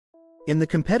In the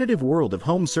competitive world of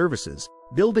home services,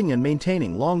 building and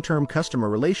maintaining long-term customer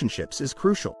relationships is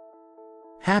crucial.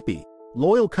 Happy,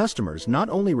 loyal customers not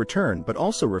only return but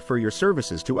also refer your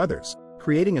services to others,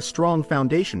 creating a strong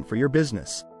foundation for your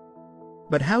business.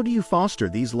 But how do you foster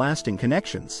these lasting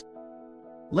connections?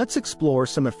 Let's explore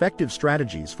some effective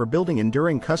strategies for building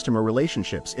enduring customer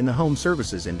relationships in the home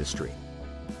services industry.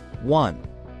 1.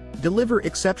 Deliver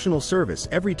exceptional service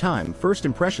every time. First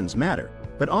impressions matter,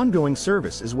 but ongoing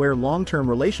service is where long-term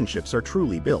relationships are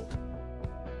truly built.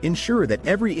 Ensure that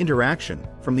every interaction,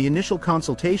 from the initial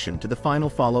consultation to the final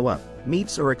follow-up,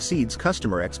 meets or exceeds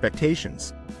customer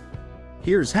expectations.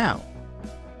 Here's how.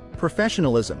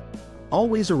 Professionalism.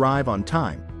 Always arrive on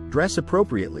time, dress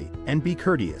appropriately, and be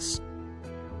courteous.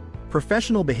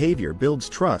 Professional behavior builds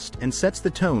trust and sets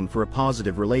the tone for a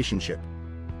positive relationship.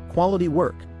 Quality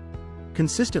work.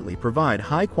 Consistently provide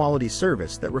high-quality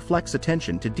service that reflects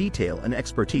attention to detail and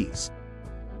expertise.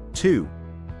 2.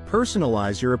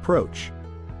 Personalize your approach.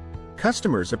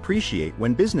 Customers appreciate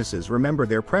when businesses remember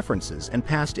their preferences and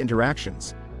past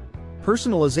interactions.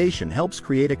 Personalization helps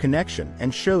create a connection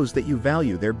and shows that you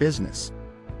value their business.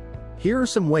 Here are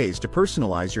some ways to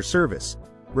personalize your service.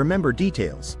 Remember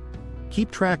details.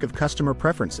 Keep track of customer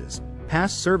preferences,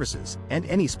 past services, and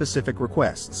any specific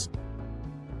requests.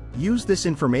 Use this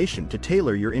information to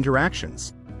tailor your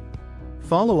interactions.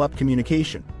 Follow-up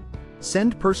communication.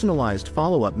 Send personalized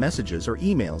follow-up messages or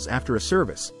emails after a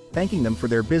service, thanking them for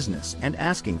their business and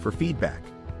asking for feedback.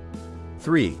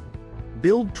 3.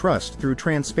 Build trust through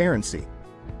transparency.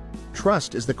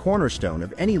 Trust is the cornerstone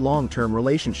of any long-term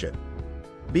relationship.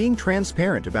 Being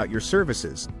transparent about your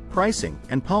services, pricing,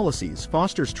 and policies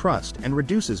fosters trust and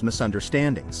reduces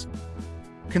misunderstandings.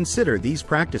 Consider these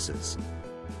practices.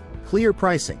 Clear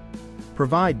pricing.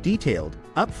 Provide detailed,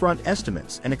 upfront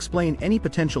estimates and explain any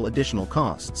potential additional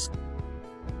costs.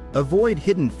 Avoid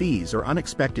hidden fees or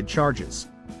unexpected charges.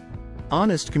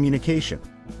 Honest communication.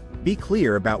 Be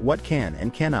clear about what can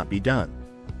and cannot be done.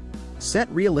 Set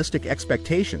realistic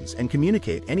expectations and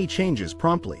communicate any changes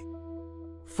promptly.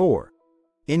 4.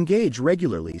 Engage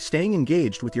regularly. Staying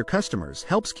engaged with your customers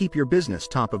helps keep your business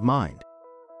top of mind.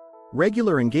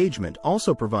 Regular engagement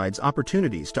also provides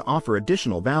opportunities to offer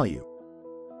additional value.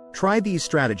 Try these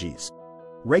strategies.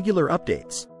 Regular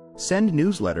updates. Send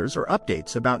newsletters or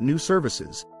updates about new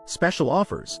services, special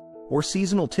offers, or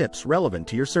seasonal tips relevant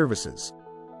to your services.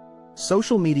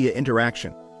 Social media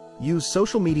interaction. Use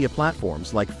social media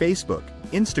platforms like Facebook,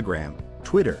 Instagram,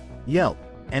 Twitter, Yelp,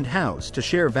 and Houzz to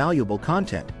share valuable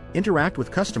content, interact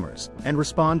with customers, and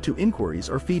respond to inquiries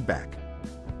or feedback.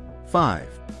 5.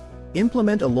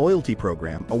 Implement a loyalty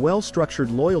program. A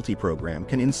well-structured loyalty program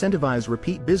can incentivize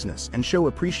repeat business and show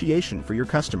appreciation for your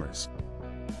customers.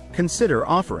 Consider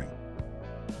offering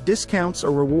discounts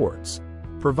or rewards.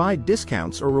 Provide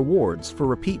discounts or rewards for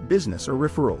repeat business or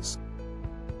referrals.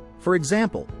 For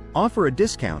example, offer a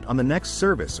discount on the next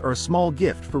service or a small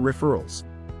gift for referrals.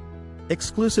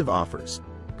 Exclusive offers.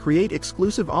 Create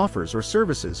exclusive offers or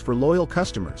services for loyal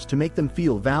customers to make them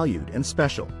feel valued and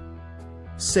special.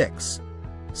 6.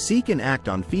 Seek and act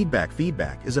on feedback.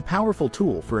 Feedback is a powerful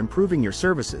tool for improving your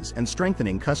services and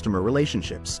strengthening customer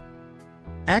relationships.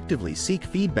 Actively seek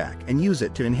feedback and use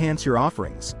it to enhance your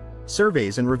offerings.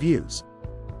 Surveys and reviews.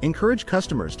 Encourage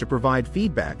customers to provide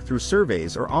feedback through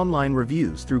surveys or online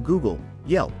reviews through Google,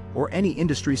 Yelp, or any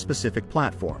industry-specific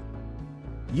platform.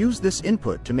 Use this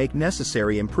input to make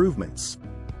necessary improvements.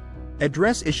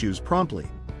 Address issues promptly.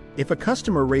 If a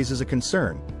customer raises a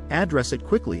concern, address it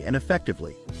quickly and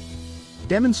effectively.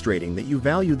 Demonstrating that you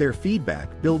value their feedback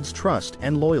builds trust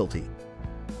and loyalty.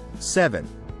 7.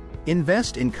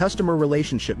 Invest in customer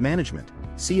relationship management,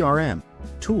 CRM,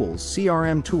 tools.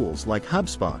 CRM tools like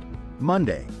HubSpot,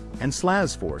 Monday, and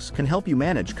Salesforce can help you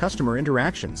manage customer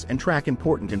interactions and track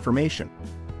important information.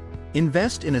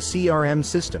 Invest in a CRM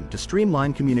system to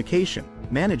streamline communication,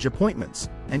 manage appointments,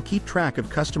 and keep track of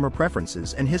customer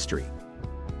preferences and history.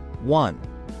 1.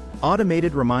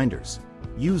 Automated reminders.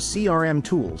 Use CRM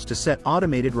tools to set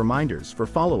automated reminders for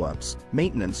follow-ups,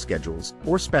 maintenance schedules,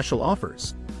 or special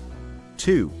offers.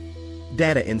 2.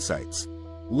 Data insights.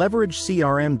 Leverage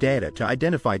CRM data to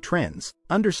identify trends,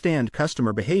 understand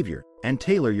customer behavior, and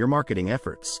tailor your marketing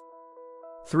efforts.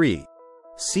 3.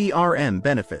 CRM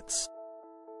benefits.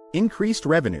 Increased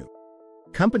revenue.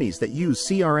 Companies that use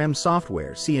CRM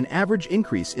software see an average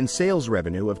increase in sales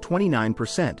revenue of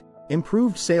 29%,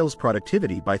 improved sales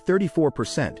productivity by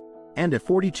 34%, and a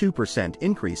 42%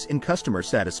 increase in customer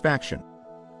satisfaction.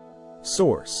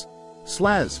 Source: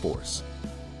 Salesforce.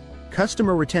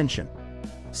 Customer retention.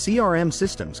 CRM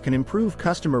systems can improve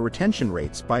customer retention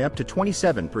rates by up to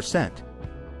 27%.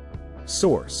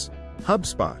 Source: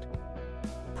 HubSpot.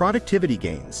 Productivity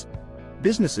gains.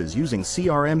 Businesses using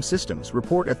CRM systems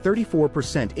report a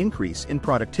 34% increase in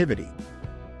productivity.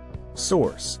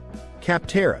 Source: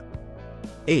 Capterra.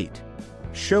 8.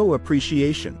 Show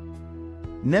appreciation.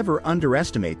 Never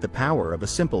underestimate the power of a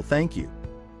simple thank you.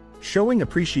 Showing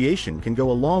appreciation can go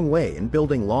a long way in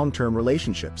building long-term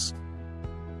relationships.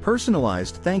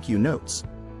 Personalized thank you notes.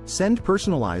 Send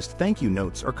personalized thank you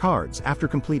notes or cards after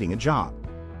completing a job.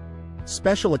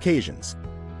 Special occasions.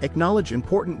 Acknowledge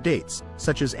important dates,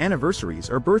 such as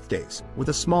anniversaries or birthdays, with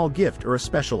a small gift or a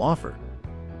special offer.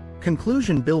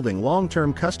 Conclusion: building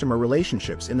long-term customer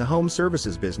relationships in the home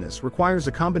services business requires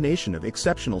a combination of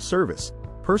exceptional service,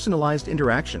 personalized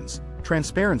interactions,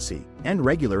 transparency, and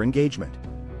regular engagement.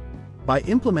 By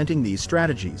implementing these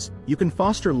strategies, you can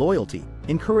foster loyalty,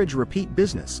 encourage repeat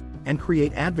business, and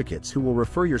create advocates who will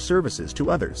refer your services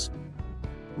to others.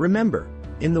 Remember,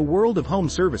 in the world of home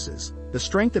services, the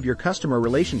strength of your customer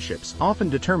relationships often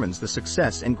determines the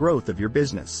success and growth of your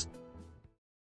business.